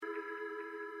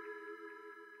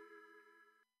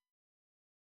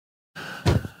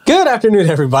Good afternoon,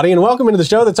 everybody, and welcome into the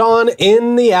show that's on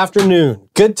in the afternoon.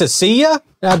 Good to see you.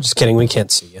 I'm just kidding. We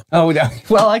can't see you. Oh, no.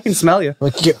 Well, I can smell you.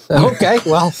 Okay.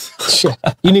 Well, shit.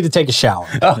 You need to take a shower.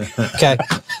 Okay.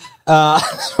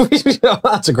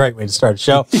 That's a great way to start a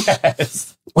show.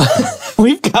 Yes.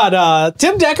 We've got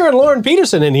Tim Decker and Lauren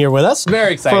Peterson in here with us.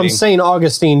 Very exciting. From St.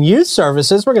 Augustine Youth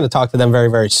Services. We're going to talk to them very,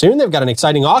 very soon. They've got an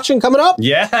exciting auction coming up.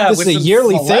 Yeah. This is a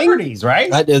yearly thing. Celebrities, right?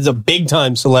 It's a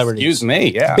big-time celebrity. Excuse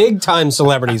me, yeah. Big-time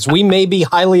celebrities. We may be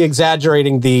highly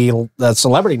exaggerating the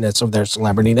celebrityness of their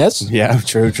celebrityness. Yeah,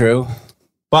 true.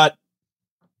 But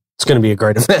it's going to be a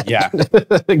great event. Yeah.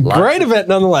 Great event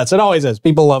nonetheless. It always is.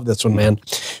 People love this one, man.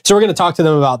 So we're going to talk to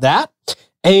them about that.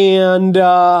 And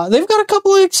they've got a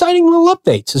couple of exciting little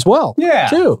updates as well. Yeah.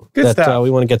 Too. Good that stuff. We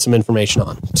want to get some information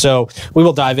on. So we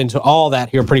will dive into all that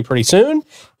here pretty soon.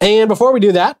 And before we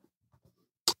do that,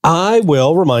 I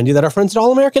will remind you that our friends at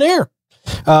All American Air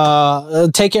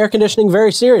take air conditioning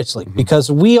very seriously,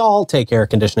 because we all take air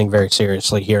conditioning very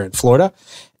seriously here in Florida.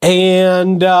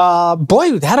 And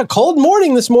boy, we had a cold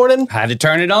morning this morning. Had to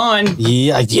turn it on.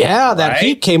 Yeah, that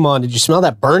heat came on. Did you smell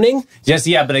that burning? Yes,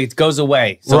 yeah, but it goes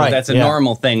away. So that's a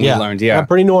normal thing we learned. Yeah,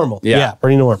 pretty normal. Yeah,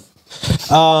 pretty normal.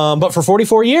 But for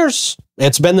 44 years,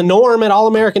 it's been the norm at All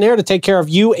American Air to take care of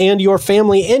you and your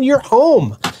family and your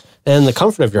home. And the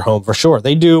comfort of your home, for sure.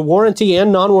 They do warranty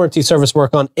and non-warranty service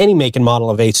work on any make and model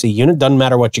of AC unit. Doesn't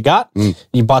matter what you got.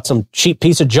 You bought some cheap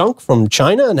piece of junk from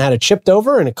China and had it shipped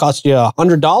over, and it cost you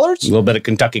 $100. A little bit of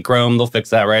Kentucky chrome. They'll fix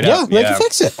that right up. They can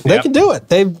fix it. They can do it.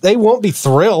 They won't be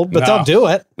thrilled, but they'll do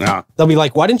it. No. They'll be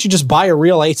like, why didn't you just buy a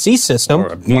real AC system?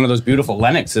 Or one of those beautiful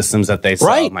Lennox systems that they sell.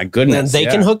 Right. My goodness. And they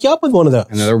can hook you up with one of those.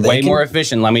 And they're way more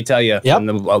efficient, let me tell you, than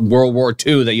the World War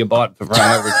II that you bought from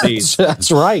overseas.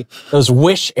 That's right. Those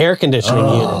Wish air conditioning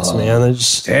units, man. They're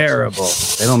just terrible.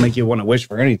 They don't make you want to wish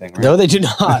for anything, right? No, they do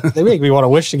not. They make me want to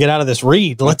wish to get out of this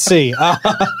read. Let's see.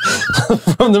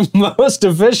 From the most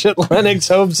efficient Lennox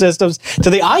home systems to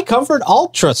the iComfort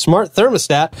Ultra smart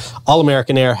thermostat, All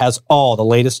American Air has all the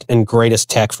latest and greatest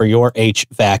tech for your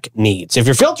HVAC needs. If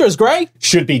your filter is gray,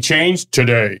 should be changed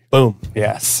today. Boom.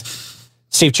 Yes.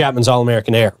 Steve Chapman's All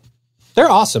American Air. They're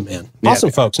awesome, man.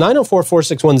 Awesome folks.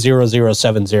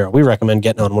 904-461-0070. We recommend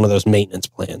getting on one of those maintenance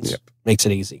plans. Yep. Makes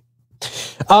it easy.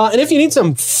 And if you need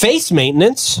some face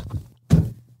maintenance,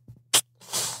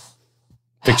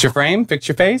 fix your frame, fix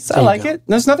your face. I like it.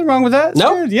 There's nothing wrong with that.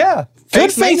 No. Good. Yeah.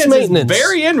 Good face maintenance. Is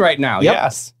very in right now. Yep.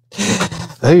 Yes.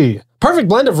 Hey. Perfect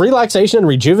blend of relaxation and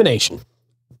rejuvenation.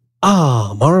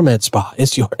 Mara Med Spa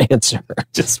is your answer.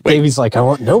 Just wait. Davey's like, I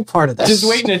want no part of this. Just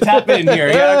waiting to tap in here.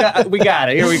 Yeah, we got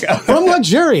it. Here we go. From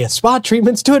luxurious spa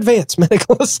treatments to advanced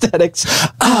medical aesthetics,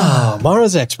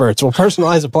 Mara's experts will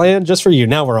personalize a plan just for you.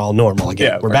 Now we're all normal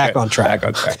again. We're back on track.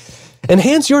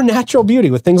 Enhance your natural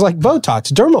beauty with things like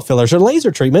Botox, dermal fillers, or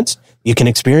laser treatments. You can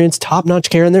experience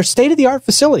top-notch care in their state-of-the-art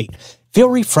facility. Feel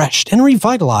refreshed and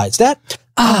revitalized at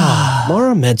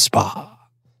Mara Med Spa,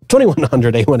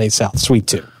 2100 A1A South, Suite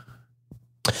 2.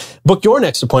 Book your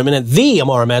next appointment at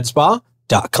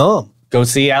theamaramedspa.com. Go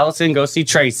see Allison. Go see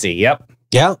Tracy. Yep.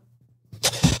 Yeah.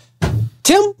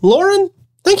 Tim, Lauren,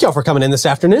 thank y'all for coming in this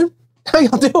afternoon. How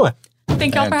y'all doing?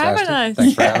 Thank y'all for having us.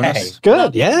 Thanks for having us.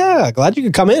 Good. Yeah. Glad you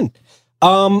could come in.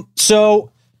 So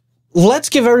let's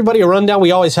give everybody a rundown. We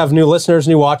always have new listeners,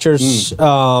 new watchers,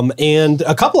 and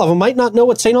a couple of them might not know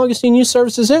what St. Augustine Youth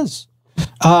Services is.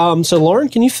 So Lauren,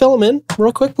 can you fill them in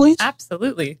real quick, please?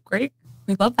 Absolutely. Great.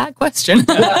 We love that question.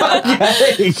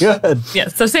 Okay, good.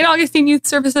 Yes. So St. Augustine Youth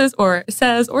Services, or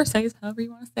SAYS, however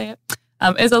you want to say it,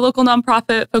 is a local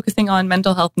nonprofit focusing on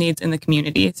mental health needs in the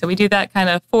community. So we do that kind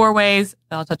of 4 ways.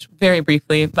 I'll touch very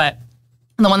briefly, but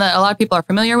the one that a lot of people are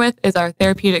familiar with is our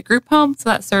therapeutic group home. So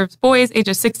that serves boys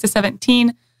ages 6 to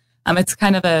 17. It's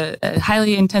kind of a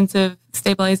highly intensive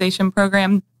stabilization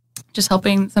program, just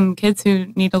helping some kids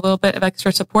who need a little bit of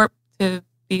extra support to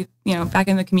be, back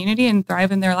in the community and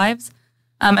thrive in their lives.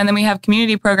 And then we have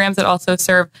community programs that also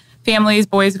serve families,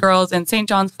 boys, girls in St.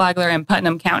 Johns, Flagler, and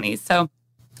Putnam counties. So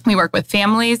we work with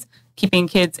families, keeping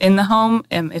kids in the home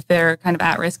if they're kind of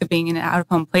at risk of being in an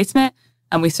out-of-home placement.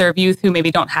 We serve youth who maybe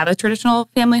don't have a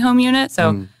traditional family home unit.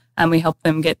 So we help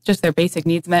them get just their basic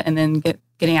needs met and then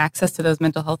getting access to those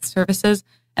mental health services.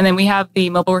 And then we have the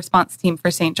mobile response team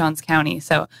for St. Johns County.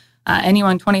 So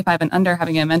anyone 25 and under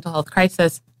having a mental health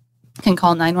crisis can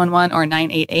call 911 or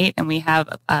 988, and we have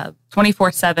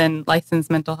 24/7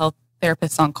 licensed mental health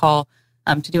therapists on call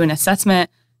to do an assessment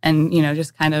and,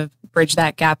 just kind of bridge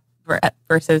that gap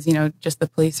versus, just the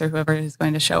police or whoever is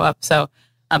going to show up. So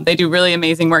they do really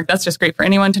amazing work. That's just great for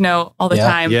anyone to know all the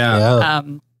time. Yeah.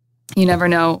 You never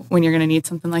know when you're going to need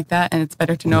something like that, and it's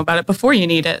better to know about it before you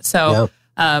need it. So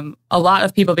a lot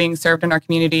of people being served in our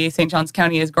community. St. Johns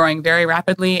County is growing very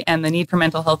rapidly, and the need for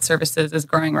mental health services is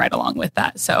growing right along with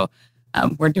that. So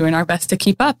we're doing our best to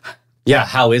keep up. Yeah.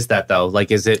 How is that though? Like,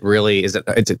 is it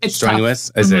strenuous?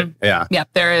 Tough. Is it? Yeah. Yeah.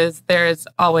 There is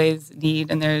always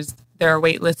need, and there are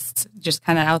wait lists just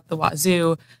kind of out the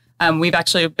wazoo.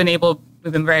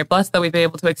 We've been very blessed that we've been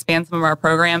able to expand some of our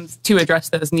programs to address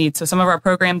those needs. So some of our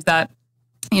programs that,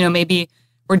 maybe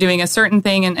we're doing a certain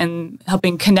thing and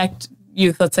helping connect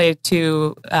youth, let's say,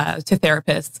 to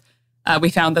therapists. We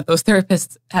found that those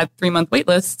therapists had 3-month wait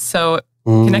lists. So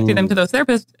connecting them to those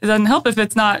therapists doesn't help if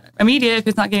it's not immediate, if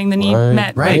it's not getting the need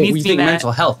met. Right. It needs We to be think met.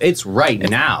 mental health. It's right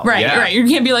now. Right. Yeah. Right. You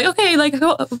can't be like, okay, like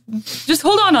just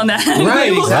hold on that.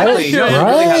 Right. Exactly. You're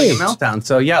really having a Right. meltdown.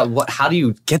 So yeah, how do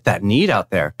you get that need out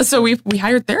there? So we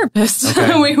hired therapists.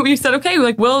 Okay. we said, okay,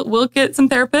 like we'll get some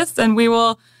therapists and we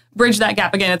will bridge that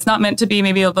gap. Again, it's not meant to be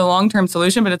maybe the long-term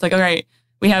solution, but it's like, all right,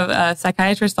 we have a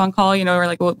psychiatrist on call, we're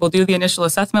like, we'll do the initial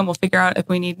assessment. We'll figure out if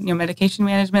we need, medication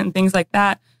management and things like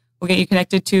that. We'll get you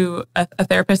connected to a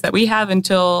therapist that we have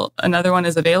until another one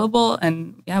is available.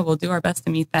 And yeah, we'll do our best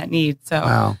to meet that need.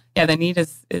 So yeah, the need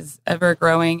is ever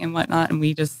growing and whatnot. And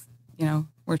we just,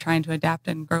 we're trying to adapt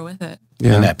and grow with it.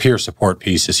 Yeah. And that peer support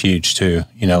piece is huge too.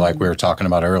 Like we were talking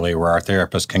about earlier, where our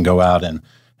therapists can go out and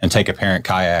take a parent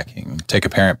kayaking, take a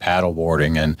parent paddle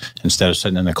boarding, and instead of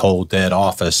sitting in a cold, dead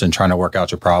office and trying to work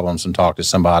out your problems and talk to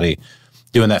somebody,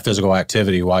 doing that physical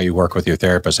activity while you work with your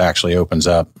therapist actually opens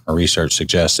up, or research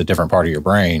suggests, a different part of your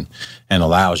brain and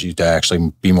allows you to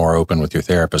actually be more open with your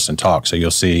therapist and talk. So you'll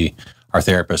see our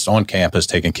therapists on campus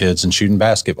taking kids and shooting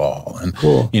basketball and,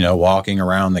 walking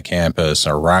around the campus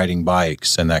or riding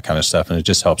bikes and that kind of stuff. And it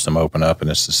just helps them open up. And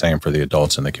it's the same for the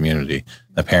adults in the community,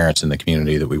 the parents in the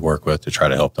community that we work with to try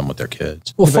to help them with their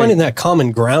kids. Well, finding that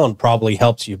common ground probably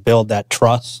helps you build that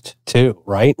trust too,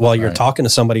 right? While you're talking to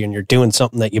somebody and you're doing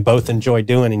something that you both enjoy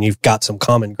doing and you've got some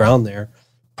common ground there,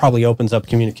 probably opens up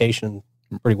communication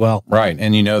pretty well. Right.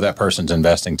 And that person's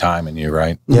investing time in you,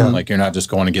 right? Yeah. Like you're not just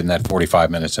going to get in that 45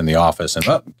 minutes in the office and,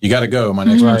 you got to go. My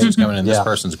next person's coming in. This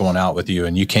person's going out with you.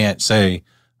 And you can't say,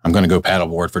 I'm going to go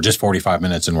paddleboard for just 45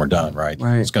 minutes and we're done, right?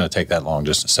 It's going to take that long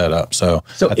just to set up. So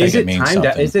I think is it means time?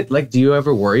 something. Is it like, do you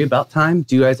ever worry about time?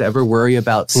 Do you guys ever worry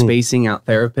about spacing out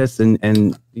therapists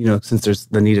and since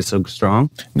the need is so strong?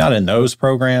 Not in those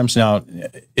programs. Now,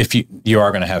 if you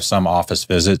are going to have some office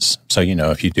visits, so,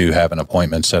 if you do have an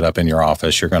appointment set up in your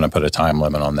office, you're going to put a time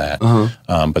limit on that.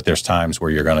 But there's times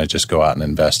where you're going to just go out and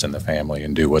invest in the family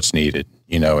and do what's needed,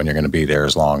 and you're going to be there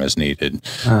as long as needed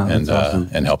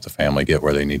and help the family get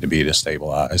where they need to be to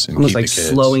stabilize and almost keep like the kids.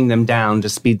 Slowing them down to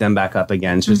speed them back up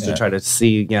again, just to try to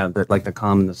see, the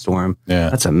calm in the storm. Yeah.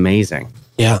 That's amazing.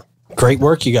 Yeah. Great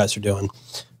work you guys are doing.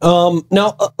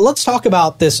 Now, let's talk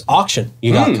about this auction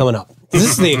you got coming up. This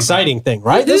is the exciting thing,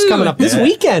 right? This is coming up this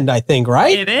weekend, I think,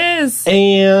 right? It is.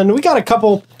 And we got a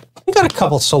couple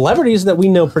celebrities that we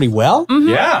know pretty well.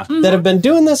 Yeah. That have been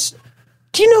doing this.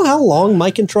 Do you know how long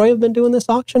Mike and Troy have been doing this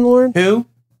auction, Lauren? Who?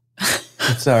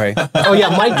 Sorry. Oh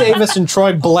yeah, Mike Davis and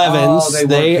Troy Blevins. Oh,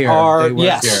 they are work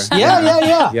yes. here.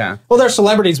 Yeah. Well, they're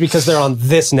celebrities because they're on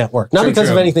this network, not because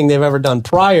of anything they've ever done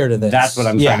prior to this. That's what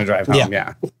I'm trying to drive home.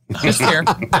 Yeah. Just here.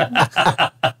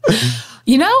 I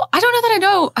don't know that I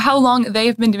know how long they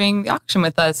have been doing the auction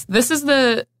with us. This is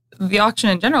the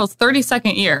auction in general. It's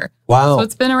 32nd year. Wow. So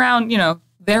it's been around,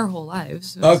 their whole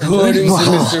lives. According to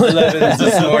Mr. Blevins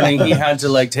this morning, he had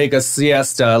to take a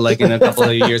siesta in a couple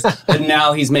of years, but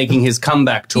now he's making his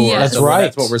comeback tour. Yes. That's right.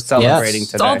 That's what we're celebrating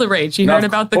today. It's all the rage. He heard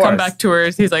about the comeback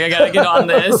tours. He's like, I got to get on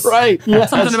this. Right.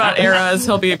 Yes. Something about eras.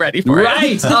 He'll be ready for it.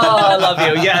 Right. Oh, I love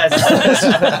you. Yes.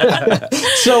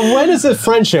 So when is the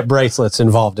friendship bracelets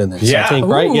involved in this? Yeah. I think,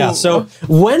 right? Ooh. Yeah. So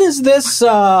when is this,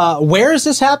 where is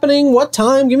this happening? What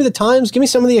time? Give me the times. Give me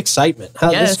some of the excitement.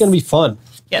 This is going to be fun.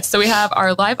 Yes, so we have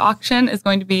our live auction is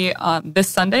going to be this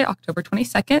Sunday, October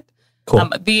 22nd. Cool.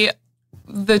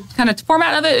 The kind of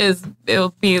format of it is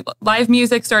it'll be live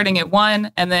music starting at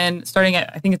 1 and then starting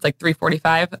at, I think it's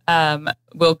 3:45.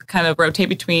 We'll kind of rotate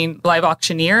between live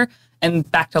auctioneer and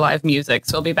back to live music.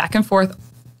 So it'll be back and forth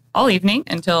all evening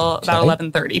until about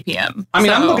 11:30 p.m. I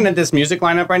mean, I'm looking at this music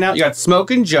lineup right now. You got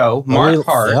Smokin' Joe, Mark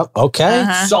Hart. Yep. Okay.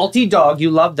 Salty Dog,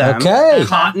 you love them. Okay.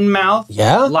 Cottonmouth.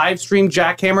 Yeah. Live stream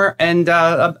Jackhammer and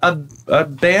a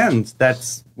band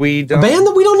that's A band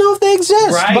that we don't know if they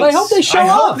exist, right. But I hope they show up. I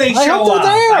hope they show they're up.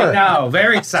 there. I know.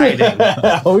 Very exciting.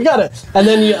 We got it. And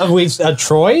then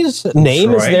Troy's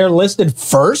name is there listed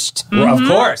first. Well, of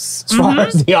course. As far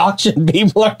as the auction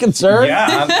people are concerned.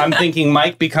 Yeah, I'm thinking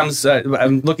Mike becomes,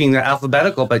 I'm looking at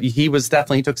alphabetical, but he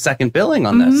took second billing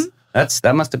on this.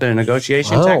 That must have been a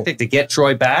negotiation tactic to get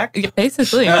Troy back.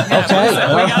 Basically. Yeah, okay.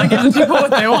 We got to give the people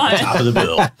what they want. Top of the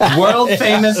bill. World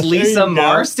famous Lisa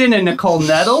Marston and Nicole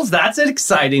Nettles. That's an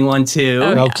exciting one, too.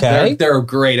 Oh, yeah. Okay. They're a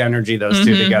great energy, those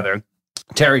two together.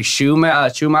 Terry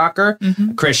Schumacher,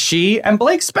 Chris Shee, and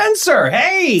Blake Spencer.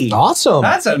 Hey! Awesome.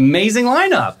 That's an amazing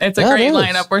lineup. It's a great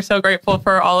lineup. We're so grateful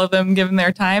for all of them giving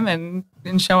their time and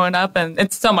showing up. And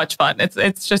it's so much fun.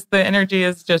 It's just, the energy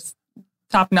is just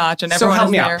top notch, and everyone so help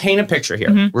is me there. out. Paint a picture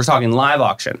here. We're talking live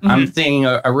auction. I'm seeing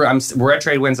we're at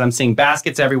Tradewinds. I'm seeing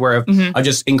baskets everywhere of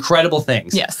just incredible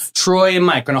things. Yes. Troy and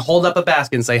Mike are going to hold up a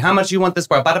basket and say, "How much you want this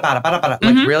for?"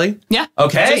 Like, really? Yeah.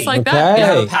 Okay. Just like that. You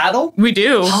Yeah. have a paddle? We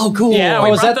do. Oh, cool. Yeah.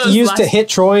 Oh, is that used to hit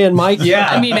Troy and Mike? Yeah.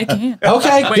 I mean, it can.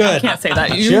 Okay, Wait, good. I can't say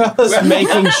that. Just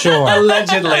making sure.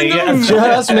 Allegedly.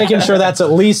 Just making sure that's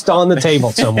at least on the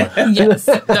table somewhere. Yes.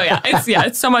 No, yeah.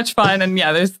 It's so much fun, and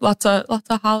yeah, there's lots of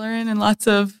hollering and lots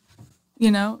of,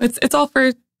 it's all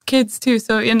for kids too.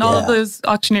 So all of those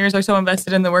auctioneers are so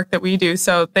invested in the work that we do,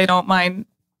 so they don't mind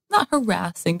not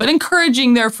harassing, but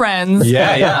encouraging their friends.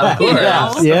 Yeah, of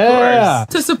course. Yeah.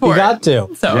 To support. You got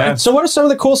to. So what are some of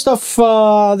the cool stuff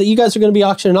that you guys are going to be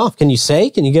auctioning off? Can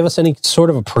you give us any sort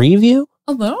of a preview?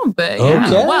 A little bit, yeah.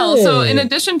 Okay. Well, so in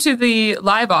addition to the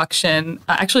live auction,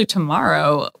 actually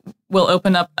tomorrow we'll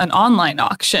open up an online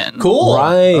auction. Cool.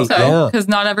 Right, So, because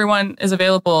not everyone is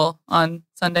available on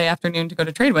Sunday afternoon to go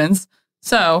to Tradewinds.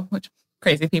 So, which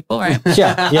crazy people, right?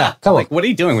 Yeah. Come on. What are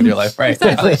you doing with your life, right?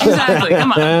 Exactly.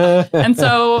 Come on. And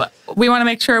so we want to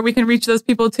make sure we can reach those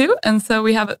people too. And so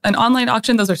we have an online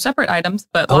auction. Those are separate items,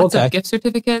 but lots of gift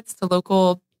certificates to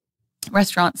local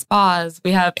restaurant spas.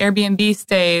 We have Airbnb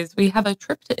stays. We have a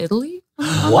trip to Italy.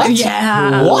 What?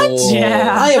 Yeah. What?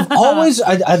 Yeah. I have always,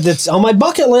 it's on my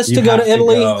bucket list to go to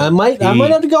Italy. I might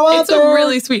have to go out there. It's a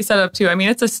really sweet setup too. I mean,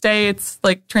 it's a stay. It's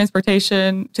like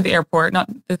transportation to the airport, not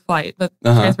the flight, but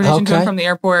transportation to and from the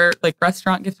airport, like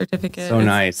restaurant gift certificate. So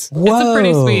nice. It's a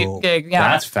pretty sweet gig. Yeah.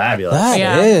 That's fabulous.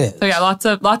 That is. So yeah,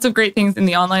 lots of great things in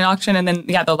the online auction. And then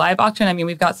the live auction. I mean,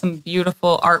 we've got some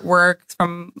beautiful artworks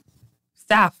from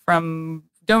staff, from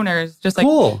donors, just like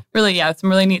really, some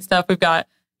really neat stuff. We've got,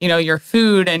 your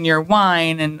food and your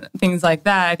wine and things like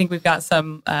that. I think we've got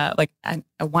some like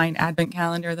a wine advent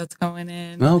calendar that's going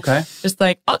in. Okay. Just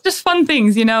just fun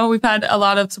things, We've had a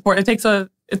lot of support. There's a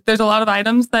lot of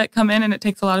items that come in, and it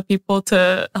takes a lot of people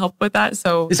to help with that.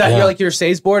 So is that your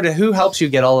stays board? Who helps you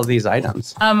get all of these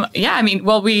items? I mean,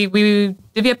 well, we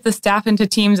divvy up the staff into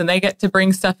teams, and they get to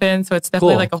bring stuff in. So it's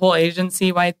definitely like a whole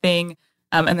agency-wide thing.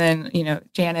 And then,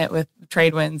 Janet with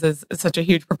Tradewinds is such a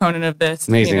huge proponent of this.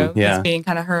 Amazing. This being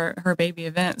kind of her baby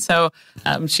event. So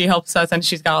she helps us, and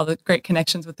she's got all the great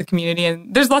connections with the community.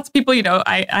 And there's lots of people,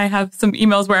 I have some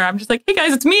emails where I'm just like, hey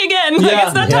guys, it's me again. Like,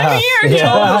 it's that time of year.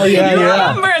 You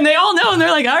remember, and they all know, and they're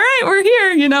like, all right, we're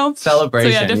here,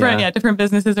 Celebration. So different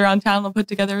businesses around town will put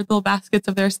together little baskets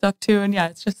of their stuff too. And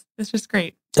it's just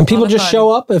great. And people just show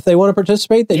up if they want to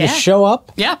participate. They just show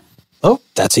up. Yeah. Oh,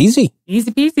 that's easy. Easy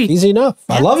peasy. Easy enough.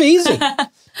 Yeah. I love easy.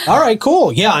 All right,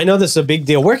 cool. Yeah, I know this is a big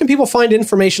deal. Where can people find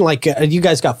information? Like, you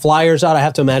guys got flyers out, I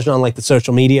have to imagine, on like the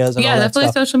social medias and all that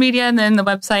definitely stuff. Social media, and then the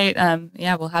website.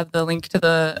 We'll have the link to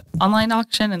the online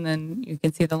auction, and then you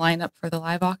can see the lineup for the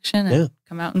live auction and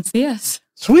come out and see us.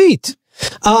 Sweet.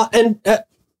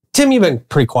 Tim, you've been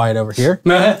pretty quiet over here.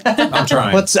 I'm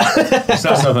trying. It's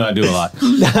not something I do a lot.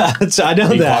 I know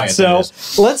that. So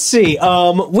let's see. I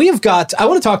want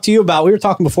to talk to you about, we were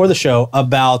talking before the show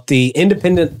about the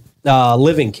independent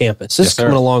living campus. This is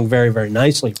coming along very, very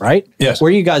nicely, right? Yes. Where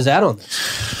are you guys at on this?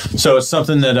 So it's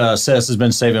something that Seth has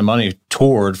been saving money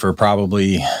toward for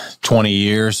probably 20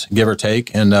 years, give or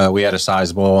take. And we had a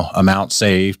sizable amount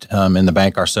saved in the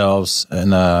bank ourselves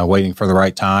and waiting for the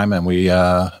right time. And we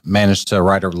managed to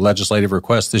write a legislative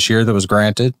request this year that was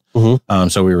granted. Mm-hmm.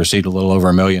 So we received a little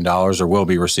over $1 million, or will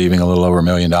be receiving a little over $1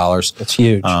 million. That's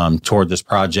huge. Toward this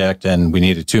project. And we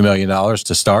needed $2 million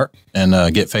to start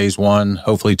and get phase one,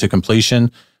 hopefully to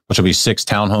completion, which will be 6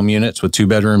 townhome units with 2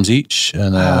 bedrooms each,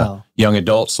 and young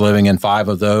adults living in 5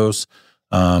 of those.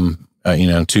 2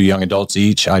 young adults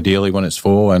each, ideally when it's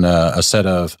full, and a set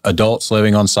of adults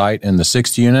living on site in the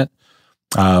 6th unit.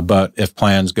 But if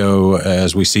plans go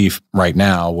as we see right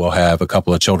now, we'll have a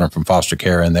couple of children from foster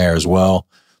care in there as well,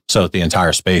 so that the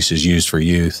entire space is used for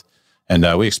youth. And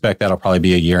we expect that'll probably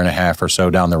be a year and a half or so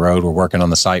down the road. We're working on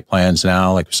the site plans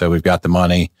now. Like I said, we've got the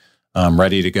money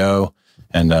ready to go.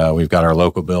 And we've got our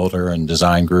local builder and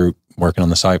design group working on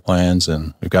the site plans,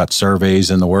 and we've got surveys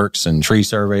in the works and tree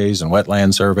surveys and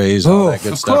wetland surveys, all that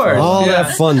good stuff. Course. All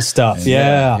that fun stuff.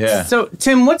 Yeah. So,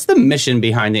 Tim, what's the mission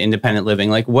behind the independent living?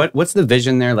 Like, what's the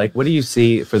vision there? Like, what do you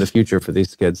see for the future for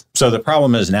these kids? So the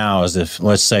problem is now is if,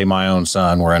 let's say my own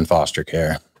son were in foster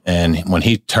care, and when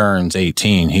he turns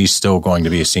 18, he's still going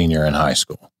to be a senior in high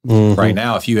school. Mm-hmm. Right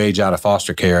now, if you age out of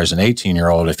foster care as an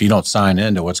 18-year-old, if you don't sign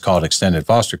into what's called extended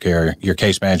foster care, your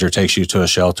case manager takes you to a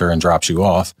shelter and drops you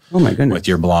off with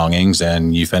your belongings,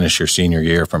 and you finish your senior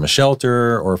year from a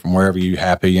shelter or from wherever you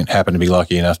happen to be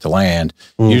lucky enough to land.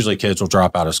 Usually kids will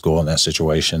drop out of school in that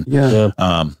situation.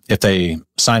 If they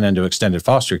sign into extended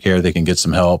foster care, they can get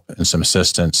some help and some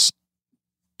assistance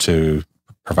to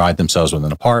provide themselves with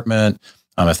an apartment.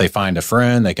 If they find a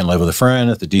friend, they can live with a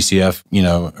friend. If the DCF,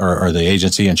 or the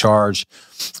agency in charge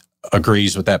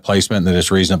agrees with that placement, that it's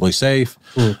reasonably safe.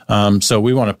 So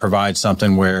we want to provide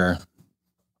something where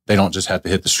they don't just have to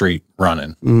hit the street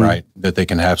running, right? That they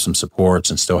can have some supports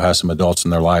and still have some adults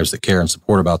in their lives that care and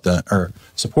support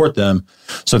them.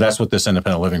 So that's what this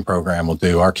independent living program will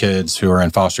do. Our kids who are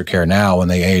in foster care now, when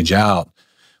they age out,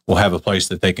 we'll have a place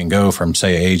that they can go from,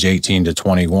 say, age 18 to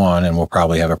 21, and we'll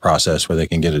probably have a process where they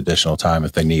can get additional time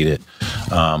if they need it.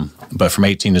 But from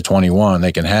 18 to 21,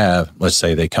 they can have, let's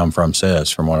say they come from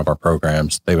one of our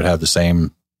programs, they would have the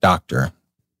same doctor,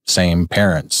 same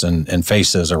parents and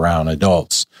faces around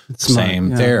adults, same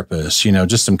therapists,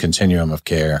 just some continuum of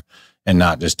care, and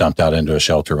not just dumped out into a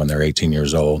shelter when they're 18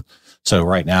 years old. So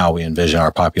right now we envision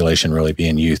our population really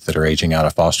being youth that are aging out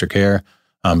of foster care.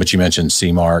 But you mentioned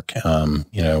CMARC.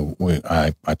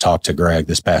 I talked to Greg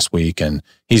this past week, and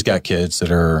he's got kids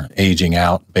that are aging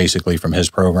out basically from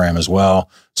his program as well.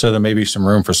 So there may be some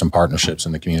room for some partnerships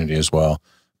in the community as well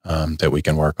that we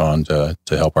can work on to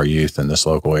help our youth in this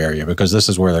local area, because this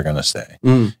is where they're going to stay.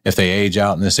 If they age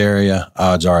out in this area,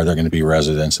 odds are they're going to be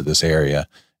residents of this area.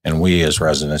 And we as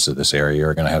residents of this area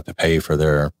are going to have to pay for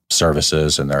their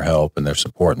services and their help and their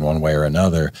support in one way or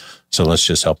another. So let's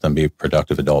just help them be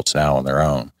productive adults now on their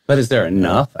own. But is there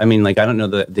enough? I mean, I don't know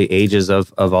the ages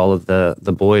of all of the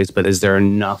boys, but is there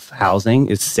enough housing?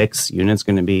 Is 6 units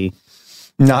going to be?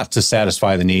 Not to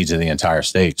satisfy the needs of the entire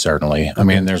state, certainly. I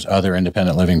mean, there's other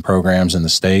independent living programs in the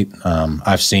state.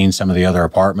 I've seen some of the other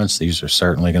apartments. These are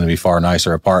certainly going to be far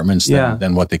nicer apartments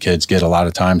than what the kids get a lot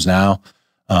of times now.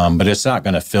 But it's not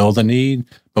going to fill the need.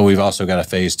 But we've also got a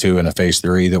phase 2 and a phase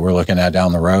 3 that we're looking at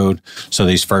down the road. So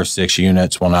these first 6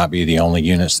 units will not be the only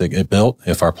units that get built.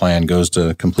 If our plan goes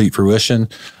to complete fruition,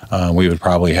 we would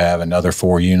probably have another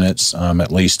 4 units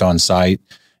at least on site.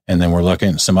 And then we're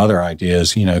looking at some other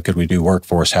ideas. Could we do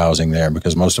workforce housing there?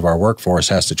 Because most of our workforce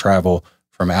has to travel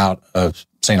from out of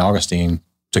St. Augustine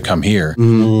to come here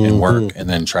and work and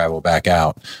then travel back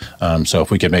out. So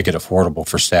if we could make it affordable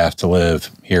for staff to live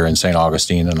here in St.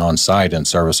 Augustine and on site and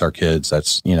service our kids,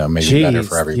 that's, maybe better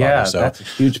for everybody. Yeah, so that's a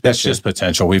huge picture. That's just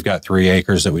potential. We've got 3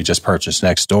 acres that we just purchased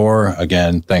next door.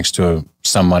 Again, thanks to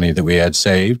some money that we had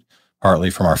saved, partly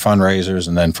from our fundraisers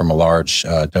and then from a large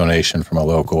donation from a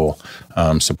local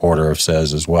supporter of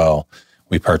SES as well.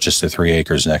 We purchased the 3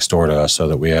 acres next door to us so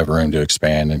that we have room to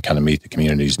expand and kind of meet the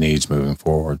community's needs moving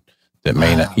forward. That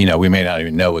may not, we may not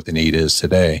even know what the need is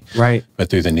today. Right. But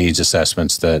through the needs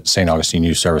assessments that St. Augustine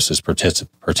Youth Services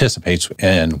participates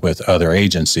in with other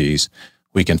agencies,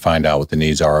 we can find out what the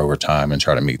needs are over time and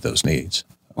try to meet those needs.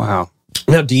 Wow.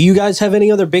 Now, do you guys have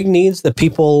any other big needs that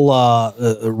people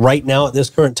right now at this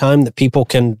current time that people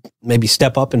can maybe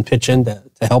step up and pitch in to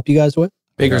help you guys with?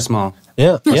 Big or small?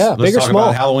 Yeah, Let's big or talk small.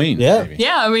 about Halloween. Yeah. Maybe.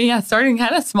 Yeah, starting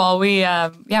kind of small. We've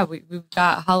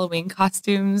got Halloween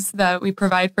costumes that we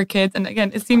provide for kids. And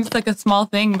again, it seems like a small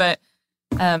thing, but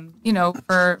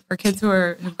for kids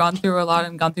who've gone through a lot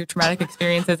and gone through traumatic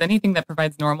experiences, anything that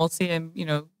provides normalcy and,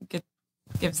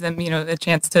 gives them, a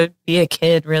chance to be a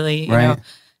kid, really, you know,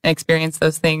 and experience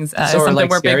those things. So are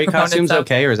like scary costumes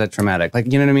okay, or is that traumatic?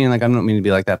 Like, you know what I mean? Like, I don't mean to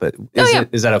be like that, but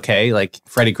is that okay? Like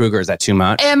Freddy Krueger, is that too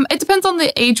much? It depends on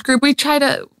the age group. We try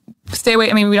to stay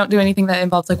away. I mean, we don't do anything that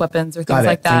involves like weapons or things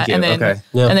like that. And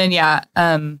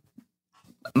then,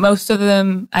 most of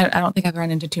them, I don't think I've run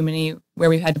into too many where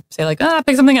we've had to say like,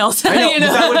 pick something else. I know,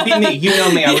 that would be me. You know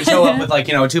me. I would show up with like,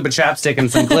 a tube of chapstick and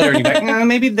some glitter. And you'd be like,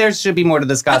 maybe there should be more to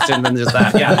this costume than just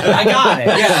that. Yeah, I got it.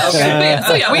 Yeah,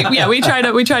 okay.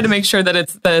 So we try to make sure that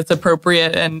it's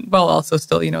appropriate and while also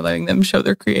still, letting them show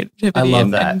their creativity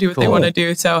and do what they want to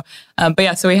do. So,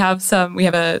 so we have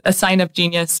a sign up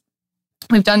genius.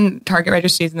 We've done target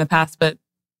registries in the past, but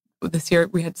this year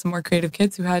we had some more creative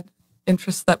kids who had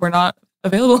interests that were not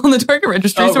available on the target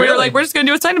registry. So we were like, we're just going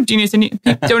to do a sign up genius and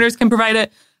donors can provide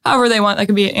it however they want. That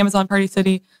could be Amazon, Party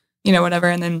City, whatever.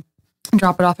 And then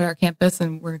drop it off at our campus,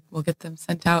 and we'll get them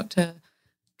sent out to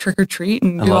trick or treat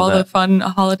and do all the fun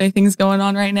holiday things going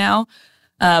on right now.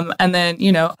 And then,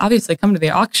 obviously come to the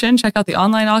auction, check out the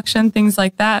online auction, things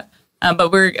like that.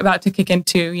 But we're about to kick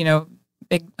into,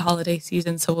 big holiday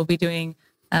season. So we'll be doing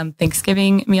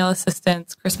Thanksgiving meal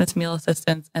assistance, Christmas meal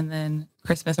assistance, and then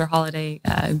Christmas or holiday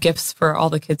gifts for all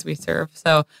the kids we serve.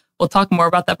 So we'll talk more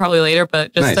about that probably later,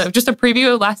 but just a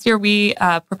preview. Last year, we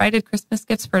provided Christmas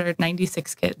gifts for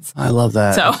 96 kids. I love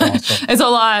that. So awesome. It's a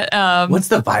lot. What's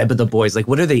the vibe of the boys? Like,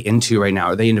 what are they into right now?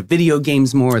 Are they into video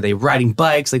games more? Are they riding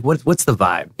bikes? Like, what's the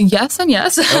vibe? Yes and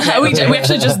yes. Okay. we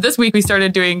actually just this week, we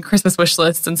started doing Christmas wish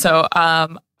lists. And so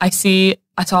I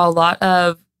saw a lot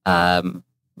of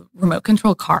remote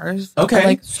control cars.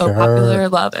 Okay. Popular,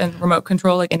 love, and remote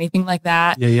control, like anything like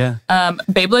that. Yeah.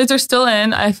 Beyblades are still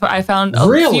in. I found a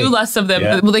few less of them.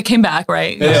 Yeah. Well, they came back,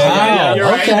 right? Yeah, you're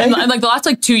right. And the last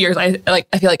 2 years, I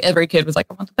feel like every kid was like,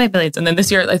 I want the Beyblades. And then this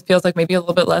year, it feels like maybe a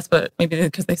little bit less, but maybe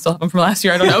because they still have them from last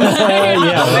year. I don't know.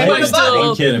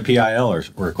 One kid in PIL are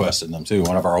requesting them too.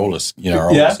 One of our oldest,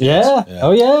 Yeah.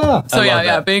 Oh yeah.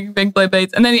 So big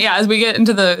Beyblades. And then as we get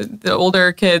into the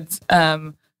older kids,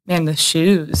 man, the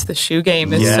shoe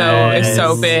game is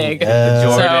so big. The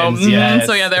Jordans,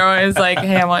 So they're always like,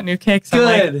 hey, I want new kicks. Good.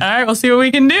 I'm like, all right, we'll see what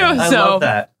we can do. I love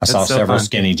that. I saw several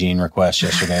skinny jean requests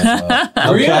yesterday as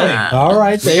well. Really? All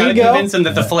right, there you go. Convince them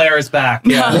that the flare is back.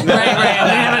 Yeah.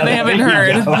 right. They haven't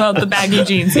heard about the baggy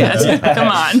jeans yet. Come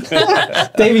on.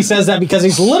 Davey says that because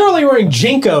he's literally wearing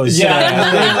Jinkos.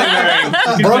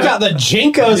 Broke out the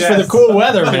Jinkos for the cool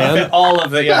weather, man. All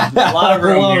of it, yeah. A lot of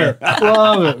room here.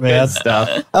 Love it, man. Good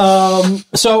stuff.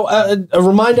 So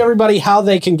remind everybody how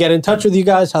they can get in touch with you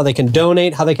guys, how they can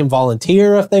donate, how they can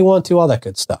volunteer if they want to, all that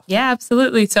good stuff. Yeah,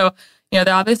 absolutely. So, the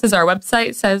obvious is our website,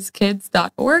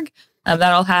 saiskids.org.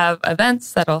 That'll have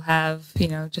events, that'll have,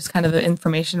 just kind of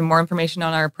the more information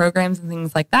on our programs and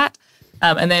things like that.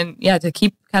 And then, to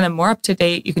keep kind of more up to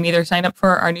date, you can either sign up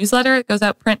for our newsletter. It goes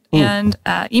out print and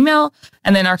email,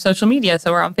 and then our social media.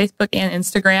 So we're on Facebook and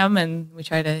Instagram, and we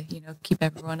try to, keep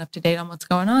everyone up to date on what's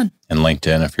going on. And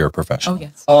LinkedIn if you're a professional. Oh,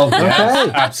 yes. Oh,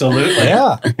 okay. Absolutely.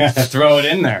 Yeah. Throw it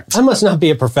in there. I must not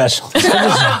be a professional.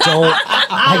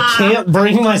 I can't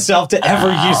bring myself to ever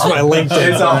use my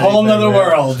LinkedIn. It's a whole nother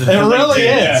world. It really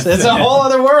is. It's a whole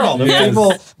other world of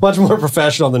people much more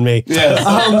professional than me.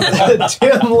 Yes.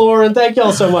 Tim, Lauren, thank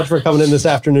y'all so much for coming in this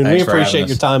afternoon. Thanks we appreciate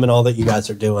your time and all that you guys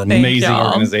are doing. Amazing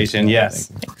organization.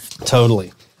 Yes.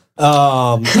 Totally.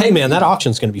 Hey, man, that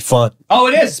auction's going to be fun. Oh,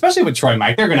 it is, especially with Troy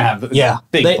Mike. They're going to have a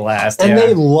big blast. And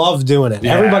they love doing it.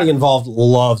 Yeah. Everybody involved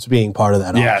loves being part of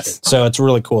that auction. Yes. So it's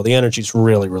really cool. The energy's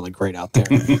really, really great out there.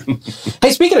 Hey,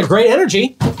 speaking of great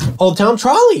energy, Old Town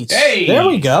Trolleys. Hey. There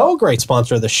we go. Great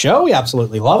sponsor of the show. We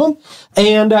absolutely love them.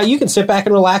 And you can sit back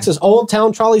and relax as Old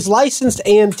Town Trolleys licensed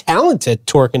and talented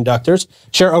tour conductors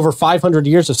share over 500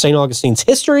 years of St. Augustine's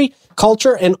history,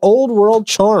 culture, and old world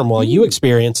charm while you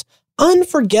experience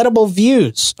unforgettable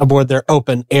views aboard their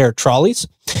open-air trolleys.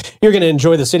 You're going to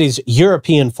enjoy the city's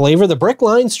European flavor, the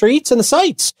brick-lined streets, and the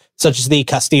sights, such as the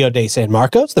Castillo de San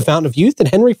Marcos, the Fountain of Youth, and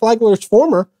Henry Flagler's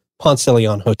former Ponce de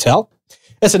Leon Hotel.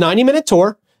 It's a 90-minute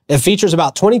tour. It features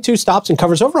about 22 stops and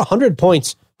covers over 100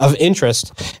 points of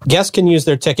interest. Guests can use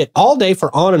their ticket all day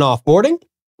for on- and off-boarding.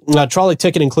 A trolley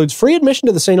ticket includes free admission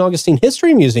to the St. Augustine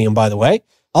History Museum, by the way.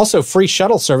 Also, free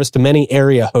shuttle service to many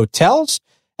area hotels,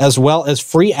 as well as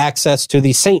free access to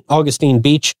the St. Augustine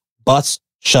Beach bus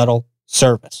shuttle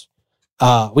service.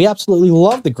 We absolutely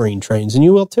love the green trains, and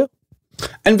you will too.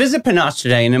 And visit Panache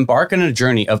today and embark on a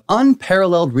journey of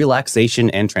unparalleled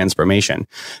relaxation and transformation.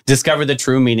 Discover the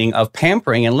true meaning of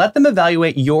pampering and let them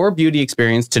evaluate your beauty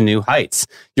experience to new heights.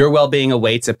 Your well-being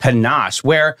awaits at Panache,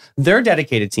 where their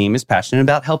dedicated team is passionate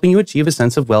about helping you achieve a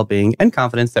sense of well-being and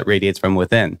confidence that radiates from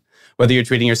within. Whether you're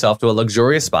treating yourself to a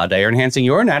luxurious spa day or enhancing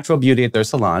your natural beauty at their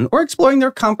salon or exploring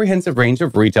their comprehensive range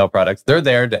of retail products, they're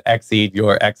there to exceed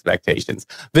your expectations.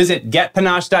 Visit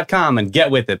getpanache.com and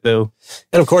get with it, boo.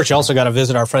 And of course, you also got to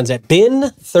visit our friends at Bin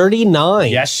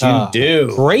 39. Yes, you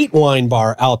do. Great wine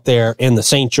bar out there in the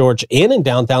St. George Inn in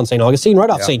downtown St. Augustine, right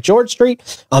off St. George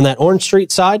Street on that Orange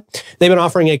Street side. They've been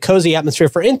offering a cozy atmosphere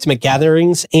for intimate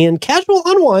gatherings and casual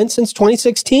unwind since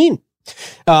 2016.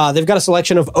 They've got a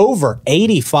selection of over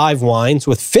 85 wines,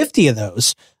 with 50 of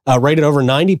those rated over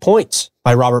 90 points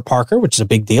by Robert Parker, which is a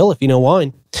big deal if you know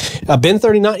wine. Bin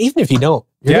 39, even if you don't,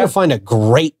 you're going to find a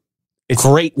great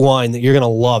wine that you're going to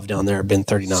love down there at Bin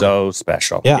 39. So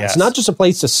special. Yeah, It's not just a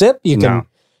place to sip. You can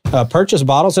purchase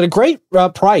bottles at a great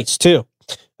price, too.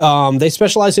 They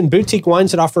specialize in boutique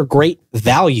wines that offer great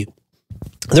value.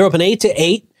 They're open 8 to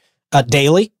 8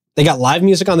 daily. They got live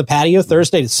music on the patio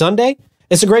Thursday to Sunday.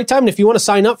 It's a great time. And if you want to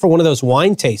sign up for one of those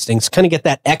wine tastings, kind of get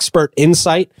that expert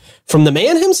insight from the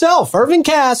man himself, Irvin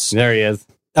Cass. There he is.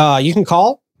 You can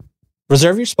call,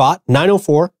 reserve your spot,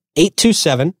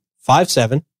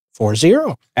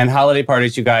 904-827-5740. And holiday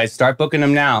parties, you guys, start booking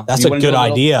them now. That's a good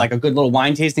idea. Like a good little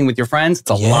wine tasting with your friends.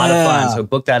 It's a lot of fun. So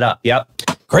book that up. Yep.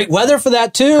 Great weather for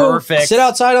that too. Perfect. Sit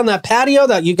outside on that patio.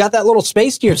 That you got that little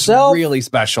space to yourself. Really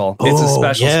special. It's a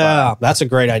special spot. That's a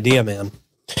great idea, man.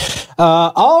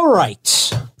 All right.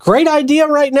 Great idea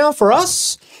right now for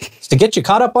us is to get you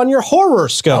caught up on your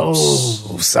horoscopes.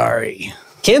 Oh, sorry.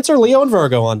 Cancer, Leo, and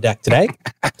Virgo on deck today.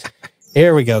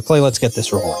 Here we go. Clay, let's get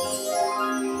this rolling.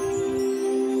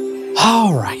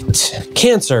 All right.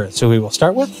 Cancer is who we will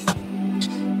start with.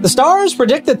 The stars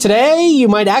predict that today you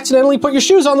might accidentally put your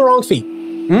shoes on the wrong feet.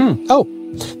 Oh,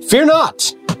 fear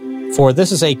not, for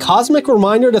this is a cosmic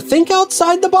reminder to think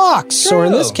outside the box, or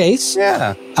in this case,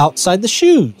 outside the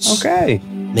shoes. Okay.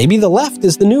 Maybe the left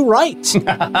is the new right.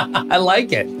 I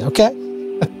like it. Okay.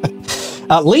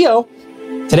 Leo,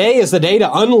 today is the day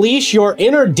to unleash your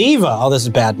inner diva. Oh, this is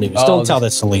bad news. Don't tell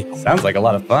this to Leo. Sounds like a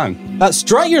lot of fun.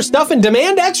 Strut your stuff and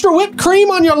demand extra whipped cream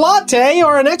on your latte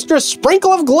or an extra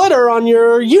sprinkle of glitter on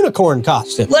your unicorn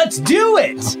costume. Let's do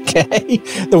it. Okay.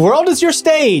 The world is your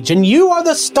stage and you are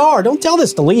the star. Don't tell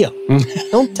this to Leo.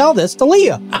 Don't tell this to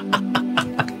Leo.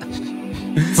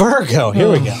 Virgo, here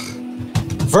we go.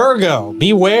 Virgo,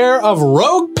 beware of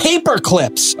rogue paper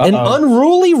clips and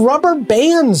unruly rubber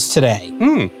bands today.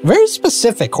 Very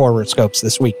specific horoscopes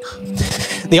this week.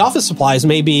 The office supplies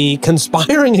may be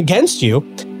conspiring against you,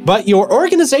 but your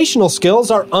organizational skills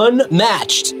are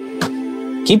unmatched.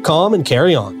 Keep calm and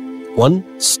carry on, one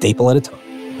staple at a time.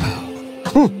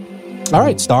 All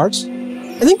right, stars.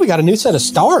 I think we got a new set of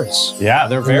stars. Yeah,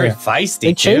 they're very feisty.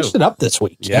 They changed it up this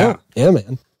week. Yeah,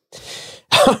 man.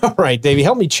 All right, Davey,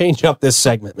 help me change up this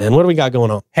segment, man. What do we got going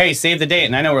on? Hey, save the date.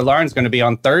 And I know where Lauren's going to be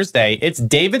on Thursday. It's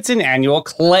Davidson Annual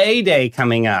Clay Day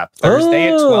coming up. Thursday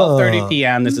at 12:30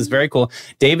 p.m. This is very cool.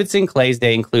 Davidson Clay's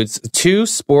Day includes 2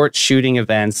 sport shooting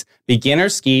events, beginner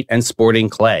skeet and sporting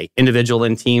clay. Individual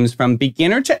and teams from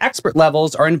beginner to expert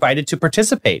levels are invited to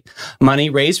participate. Money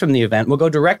raised from the event will go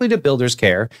directly to Builders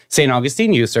Care, St.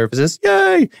 Augustine Youth Services,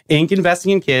 yay, Inc.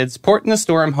 Investing in Kids, Port in the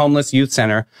Storm Homeless Youth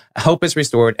Center, Hope is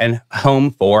Restored, and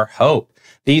Home for Hope.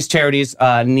 These charities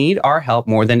need our help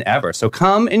more than ever. So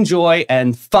come enjoy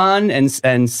and fun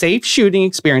and safe shooting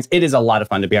experience. It is a lot of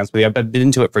fun, to be honest with you. I've been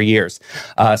into it for years.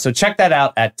 So check that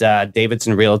out at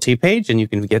Davidson Realty page and you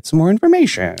can get some more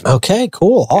information. Okay,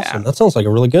 cool. Awesome. Yeah. That sounds like a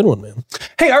really good one, man.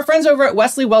 Hey, our friends over at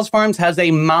Wesley Wells Farms has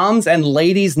a Moms and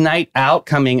Ladies Night Out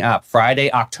coming up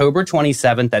Friday, October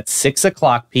 27th at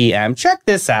 6:00 p.m. Check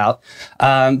this out.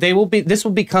 This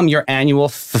will become your annual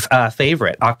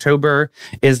favorite. October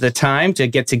is the time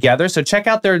to get together. So check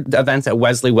out their events at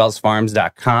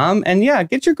wesleywellsfarms.com and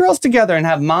get your girls together and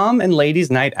have Mom and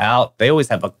Ladies Night Out. They always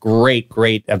have a great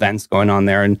events going on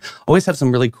there and always have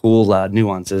some really cool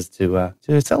nuances to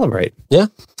celebrate. Yeah.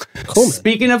 Cool, man.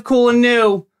 Speaking of cool and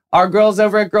new, our girls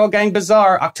over at Girl Gang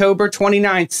Bazaar, October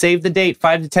 29th, save the date,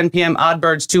 5 to 10 p.m.,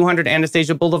 Oddbirds, 200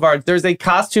 Anastasia Boulevard. There's a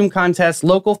costume contest,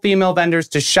 local female vendors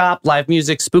to shop, live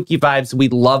music, spooky vibes. We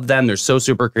love them. They're so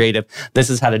super creative. This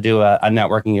is how to do a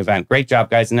networking event. Great job,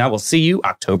 guys. And now we'll see you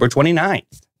October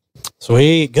 29th.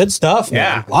 Sweet. Good stuff, man.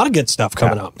 Yeah. A lot of good stuff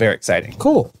coming up. Very exciting.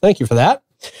 Cool. Thank you for that.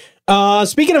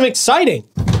 Speaking of exciting,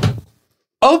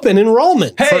 open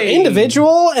enrollment for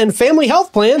individual and family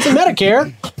health plans and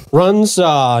Medicare runs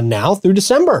now through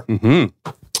December.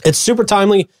 It's super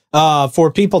timely for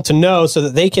people to know so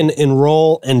that they can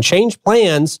enroll and change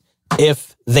plans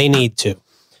if they need to.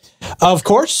 Of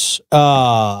course,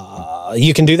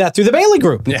 you can do that through the Bailey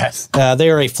Group. Yes. They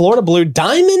are a Florida Blue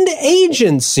Diamond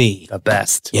agency. The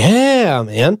best. Yeah,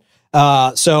 man.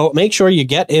 So make sure you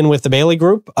get in with the Bailey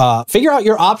Group. Figure out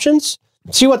your options.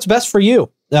 See what's best for you.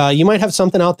 You might have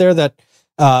something out there that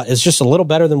is just a little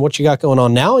better than what you got going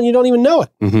on now, and you don't even know it.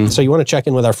 So you want to check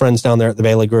in with our friends down there at the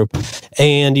Bailey Group.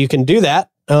 And you can do that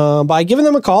by giving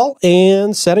them a call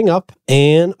and setting up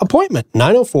an appointment.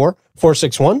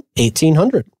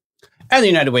 904-461-1800. And the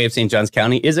United Way of St. Johns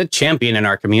County is a champion in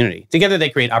our community. Together, they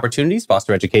create opportunities,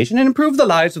 foster education, and improve the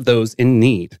lives of those in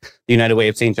need. The United Way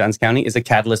of St. Johns County is a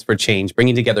catalyst for change,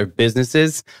 bringing together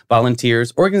businesses,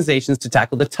 volunteers, organizations to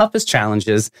tackle the toughest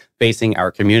challenges facing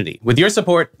our community. With your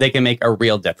support, they can make a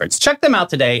real difference. Check them out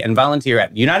today and volunteer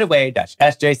at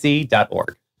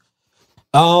unitedway-sjc.org.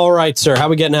 All right, sir. How are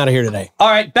we getting out of here today? All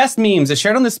right, best memes is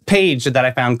shared on this page that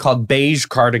I found called Beige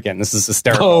Cardigan. This is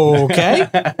hysterical. Okay.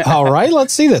 All right,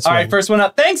 let's see this All right, first one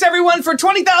up. Thanks, everyone, for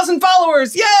 20,000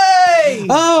 followers. Yay!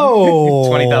 Oh.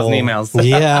 20,000 emails.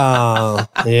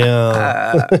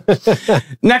 Yeah.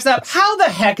 Next up, how the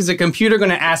heck is a computer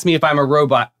going to ask me if I'm a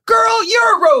robot? Girl,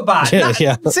 you're a robot.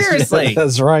 Seriously.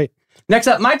 That's right. Next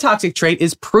up, my toxic trait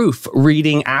is proof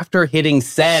reading after hitting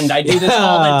send. I do this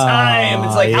all the time.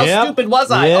 It's like, how stupid was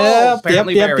I?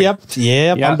 Apparently very.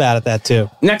 Yep. I'm bad at that too.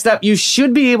 Next up, you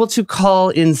should be able to call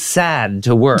in sad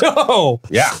to work. No.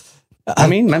 Yeah. I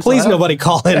mean, please nobody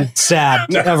call in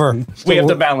sad ever. We have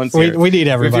to balance here. We need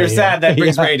everybody. If you're sad, that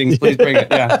brings ratings. Please bring it.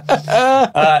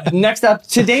 Yeah. Next up,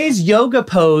 today's yoga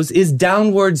pose is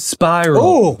downward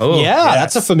spiral. Oh,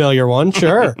 that's a familiar one.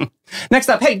 Sure. Next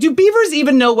up, hey, do beavers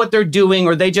even know what they're doing,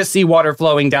 or they just see water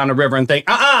flowing down a river and think,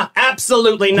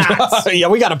 absolutely not. Yeah,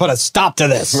 we got to put a stop to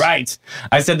this. Right.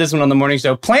 I said this one on the morning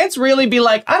show. Plants really be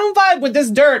like, I don't vibe with this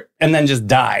dirt, and then just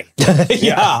die.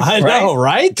 I know,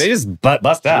 right? They just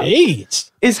bust out. Jeez.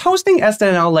 Is hosting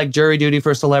SNL like jury duty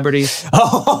for celebrities?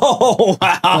 Oh,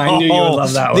 wow. I knew you would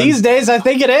love that one. These days, I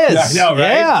think it is. I know, right?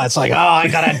 Yeah, it's like, I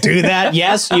got to do that.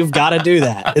 Yes, you've got to do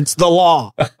that. It's the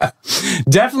law.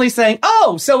 Definitely saying,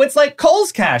 so it's like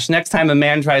Cole's Cash next time a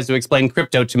man tries to explain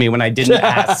crypto to me when I didn't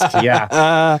ask. Yeah.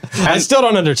 I still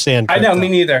don't understand crypto. I know, me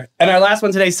neither. And our last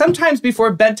one today, sometimes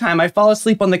before bedtime, I fall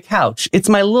asleep on the couch. It's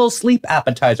my little sleep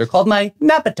appetizer called my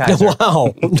nappetizer.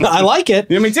 Wow. I like it.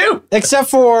 Yeah, me too. Except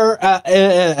for,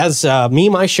 as a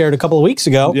meme I shared a couple of weeks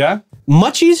ago. Yeah.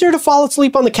 Much easier to fall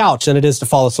asleep on the couch than it is to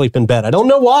fall asleep in bed. I don't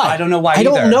know why. I don't know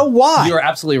why You're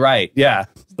absolutely right. Yeah.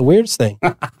 It's the weirdest thing.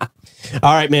 All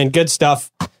right, man. Good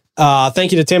stuff.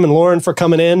 Thank you to Tim and Lauren for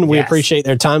coming in. We appreciate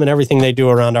their time and everything they do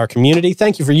around our community.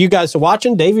 Thank you for you guys for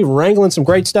watching. Davey wrangling some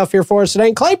great stuff here for us today.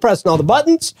 And Clay pressing all the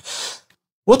buttons.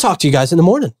 We'll talk to you guys in the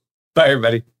morning. Bye,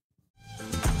 everybody.